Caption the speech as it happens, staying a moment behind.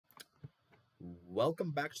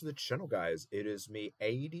Welcome back to the channel, guys. It is me,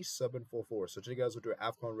 8744. So today, guys, we'll do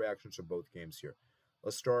Afcon reactions to both games here.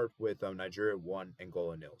 Let's start with Nigeria 1,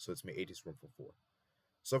 Angola 0. So it's me, 8744.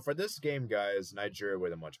 So for this game, guys, Nigeria were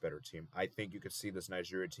the much better team. I think you could see this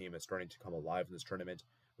Nigeria team is starting to come alive in this tournament.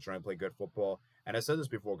 They're trying to play good football. And I said this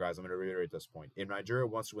before, guys. I'm going to reiterate this point. If Nigeria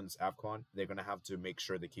wants to win this Afcon, they're going to have to make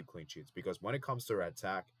sure they keep clean sheets. Because when it comes to their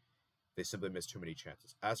attack, they simply miss too many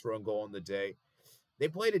chances. As for Angola on the day, they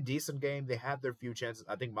played a decent game. They had their few chances.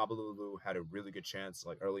 I think Mabalulu had a really good chance,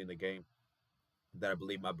 like early in the game, that I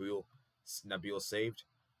believe Nabil saved.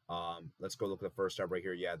 Let's go look at the first half right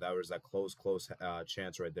here. Yeah, that was that close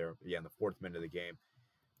chance right there. Yeah, in the 4th minute of the game.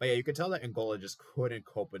 But yeah, you can tell that Angola just couldn't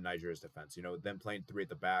cope with Nigeria's defense. You know, them playing 3 at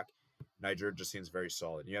the back, Nigeria just seems very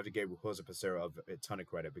solid. You have to give Jose Pesero a ton of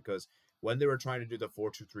credit because when they were trying to do the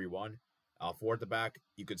 4-2-3-1, 4 at the back,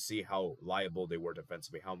 you could see how liable they were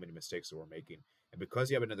defensively, how many mistakes they were making. And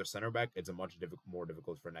because you have another center back, it's a much more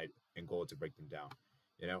difficult for Angola to break them down,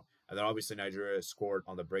 you know. And then obviously Nigeria scored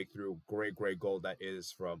on the breakthrough, great goal that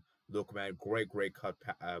is from Lukman, great cut,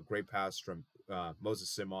 great pass from Moses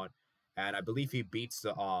Simon, and I believe he beats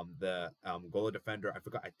the Angola defender. I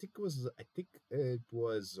forgot. I think it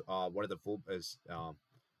was one of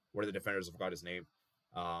the defenders. I forgot his name,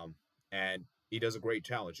 and he does a great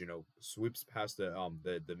challenge. You know, sweeps past the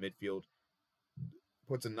midfield,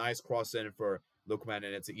 puts a nice cross in for Lukman, and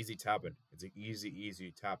it's an easy tap in. It's an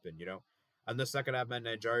easy tap in, you know. And the second half, man,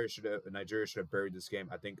 Nigeria should have buried this game.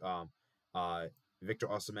 I think Victor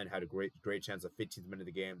Osimhen had a great chance at 15th minute of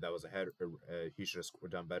the game. That was ahead. He should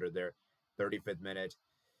have done better there. 35th minute.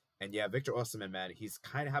 And yeah, Victor Osimhen, man, he's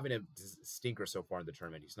kind of having a stinker so far in the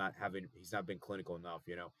tournament. He's not been clinical enough,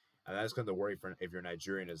 you know. And that's kind of the worry for if you're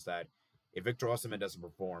Nigerian is that if Victor Osimhen doesn't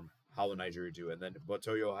perform, how will Nigeria do? And then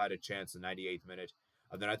Botoyo had a chance in the 98th minute.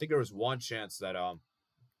 And then I think there was one chance that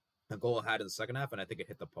Angola had in the second half, and I think it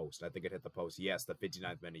hit the post. Yes, the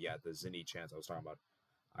 59th minute. Yeah, the Zini chance I was talking about.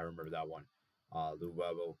 I remember that one.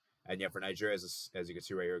 Lubabo. And yeah, for Nigeria, as you can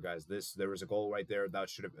see right here, guys, there was a goal right there that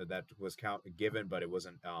was given, but it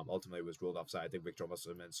wasn't. Ultimately, it was ruled offside. I think Victor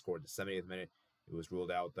Osimhen scored the 70th minute. It was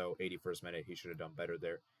ruled out though. 81st minute, he should have done better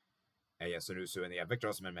there. And yeah, Sanusi, and yeah, Victor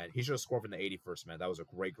Osimhen, man, he should have scored from the 81st minute. That was a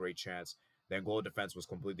great chance. The Angola defense was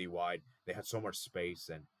completely wide. They had so much space,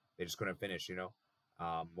 and they just couldn't finish, you know.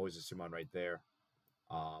 Moses Simon right there.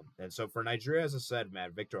 And so for Nigeria, as I said,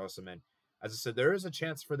 man, Victor Osimhen, as I said, there is a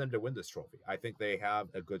chance for them to win this trophy. I think they have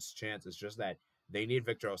a good chance. It's just that they need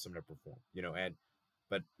Victor Osimhen to perform, you know.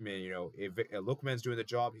 But I mean, you know, if Lukman's doing the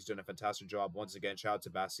job, he's done a fantastic job. Once again, shout out to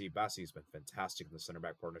Bassi. Bassi's been fantastic in the center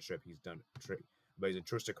back partnership. He's done, but he's in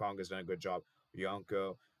Trista Kong has done a good job.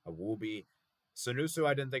 Yonko, Awubi. Sanusi,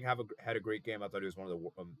 I didn't think had a great game. I thought he was one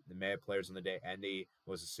of the mad players on the day. And he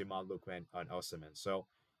was Simon, Lukman, and Osimhen. So,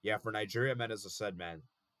 yeah, for Nigeria, man, as I said, man,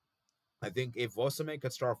 I think if Osimhen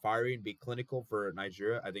could start firing and be clinical for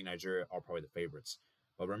Nigeria, I think Nigeria are probably the favorites.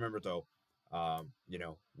 But remember, though, you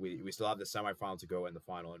know, we still have the semifinal to go in the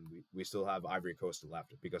final, and we still have Ivory Coast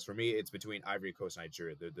left. Because for me, it's between Ivory Coast and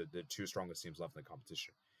Nigeria, the two strongest teams left in the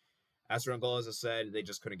competition. As for Angola, as I said, they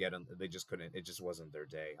just couldn't get on. They just couldn't. It just wasn't their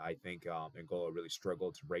day. I think Angola really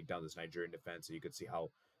struggled to break down this Nigerian defense, and you could see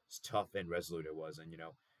how tough and resolute it was. And you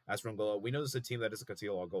know, as for Angola, we know this is a team that doesn't concede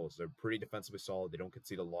a lot of goals. They're pretty defensively solid. They don't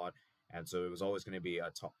concede a lot, and so it was always going to be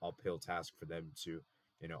a uphill task for them to,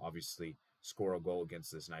 you know, obviously score a goal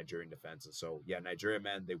against this Nigerian defense. And so, yeah, Nigeria,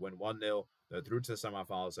 man, they win 1-0. They're through to the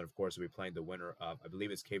semifinals, and of course, we'll be playing the winner of, I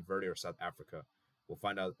believe it's Cape Verde or South Africa. We'll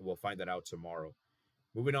find out. We'll find that out tomorrow.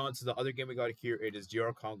 Moving on to the other game we got here, it is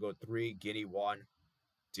DR Congo 3, Guinea 1.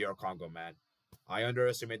 DR Congo, man. I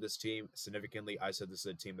underestimated this team significantly. I said this is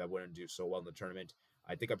a team that wouldn't do so well in the tournament.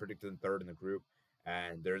 I think I predicted them 3rd in the group,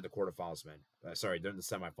 and they're in the quarterfinals, man. They're in the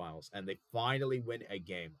semifinals, and they finally win a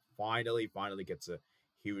game. Finally gets a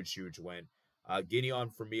huge win. Guinea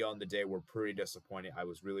for me on the day were pretty disappointed. I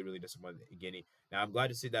was really disappointed in Guinea. Now, I'm glad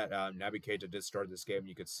to see that Naby Keita did start this game.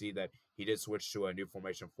 You could see that he did switch to a new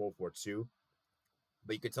formation 4-4-2.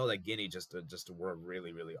 But you could tell that Guinea just were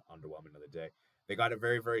really underwhelming on the day. They got a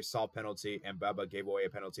very soft penalty, and Baba gave away a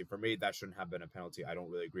penalty. For me, that shouldn't have been a penalty. I don't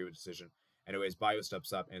really agree with the decision. Anyways, Bayo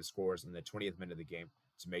steps up and scores in the 20th minute of the game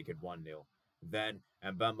to make it 1-0. Then,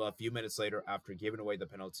 Mbemba, a few minutes later, after giving away the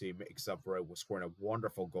penalty, makes up for it, was scoring a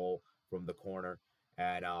wonderful goal from the corner.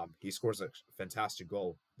 And he scores a fantastic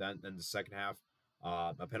goal. Then in the second half,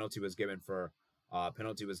 a penalty was given,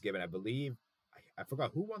 I believe, I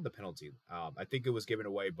forgot who won the penalty. I think it was given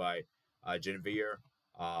away by Genevieve.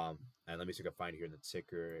 And let me see if I can find here in the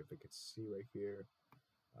ticker. If I could see right here.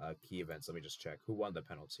 Key events. Let me just check. Who won the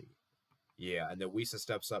penalty? Yeah, and then Wisa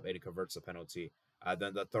steps up and he converts the penalty.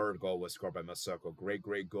 Then the third goal was scored by Masako.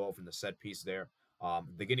 Great goal from the set piece there.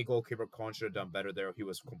 The Guinea goalkeeper Kon should have done better there. He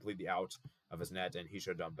was completely out of his net, and he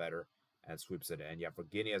should have done better and sweeps it in. Yeah, for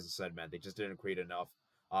Guinea, as I said, man, they just didn't create enough.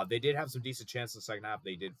 They did have some decent chances in the second half.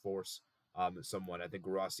 They did force someone. I think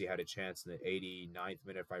Guirassy had a chance in the 89th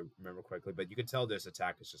minute, if I remember correctly. But you can tell this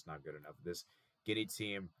attack is just not good enough. This Guinea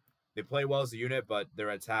team, they play well as a unit, but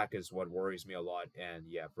their attack is what worries me a lot. And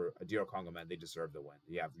yeah, for DR Congo, man, they deserve the win.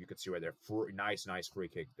 Yeah, you can see right there, nice free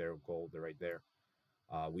kick there, goal, they're right there.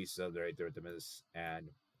 We said right there at the minutes, and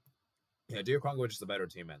yeah, DR Congo was just a better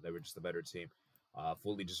team, man. They were just a better team.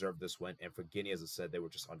 Fully deserved this win. And for Guinea, as I said, they were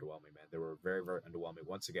just underwhelming, man. They were very underwhelming.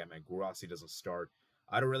 Once again, man, Guirassy doesn't start.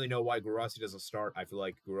 I don't really know why Guirassy doesn't start. I feel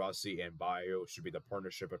like Guirassy and Bayo should be the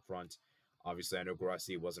partnership up front. Obviously, I know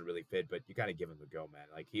Guirassy wasn't really fit, but you gotta give him a go, man.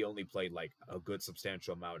 Like, he only played like a good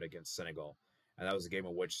substantial amount against Senegal, and that was a game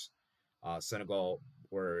in which Senegal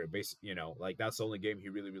were basically, like that's the only game he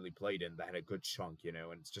really played in that had a good chunk, and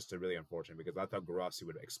it's just a really unfortunate because I thought Guirassy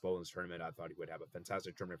would explode in this tournament. I thought he would have a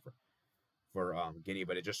fantastic tournament for Guinea,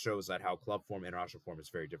 but it just shows that how club form and international form is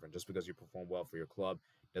very different. Just because you perform well for your club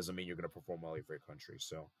doesn't mean you're going to perform well for your country.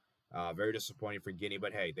 So, very disappointing for Guinea,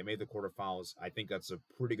 but hey, they made the quarterfinals. I think that's a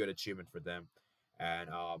pretty good achievement for them. And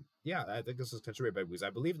yeah, I think this is considered big because I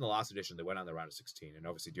believe in the last edition they went on the round of 16, and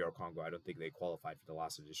obviously DR Congo, I don't think they qualified for the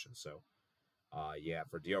last edition. So, yeah,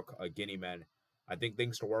 for DR Guinea men, I think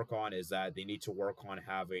things to work on is that they need to work on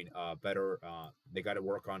having better. They got to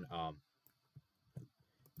work on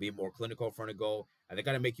being more clinical in front of goal, and they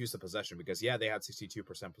got to make use of possession because yeah, they had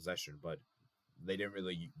 62% possession, but they didn't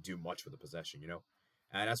really do much with the possession,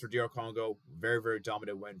 And as for DR Congo, very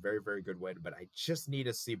dominant win, very good win, but I just need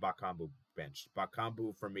to see Bakambu benched.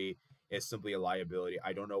 Bakambu for me is simply a liability.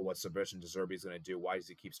 I don't know what Sebastian Deserbi is going to do. Why does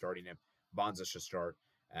he keep starting him? Bonza should start,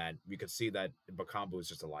 and we could see that Bakambu is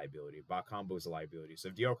just a liability. Bakambu is a liability. So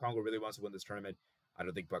if DR Congo really wants to win this tournament, I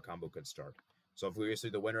don't think Bakambu could start. So if we see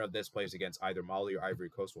the winner of this plays against either Mali or Ivory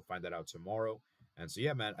Coast, we'll find that out tomorrow. And so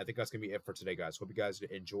yeah, man, I think that's gonna be it for today, guys. Hope you guys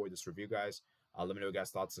enjoyed this review, guys. Let me know your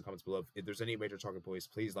guys' thoughts in the comments below. If there's any major talking points,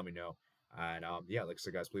 please let me know. And yeah, like I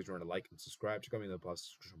said, guys, please remember to like and subscribe. Check out me in the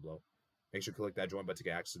description below. Make sure to click that join button to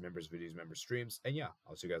get access to members' videos, members' streams. And yeah,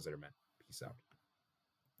 I'll see you guys later, man. Peace out.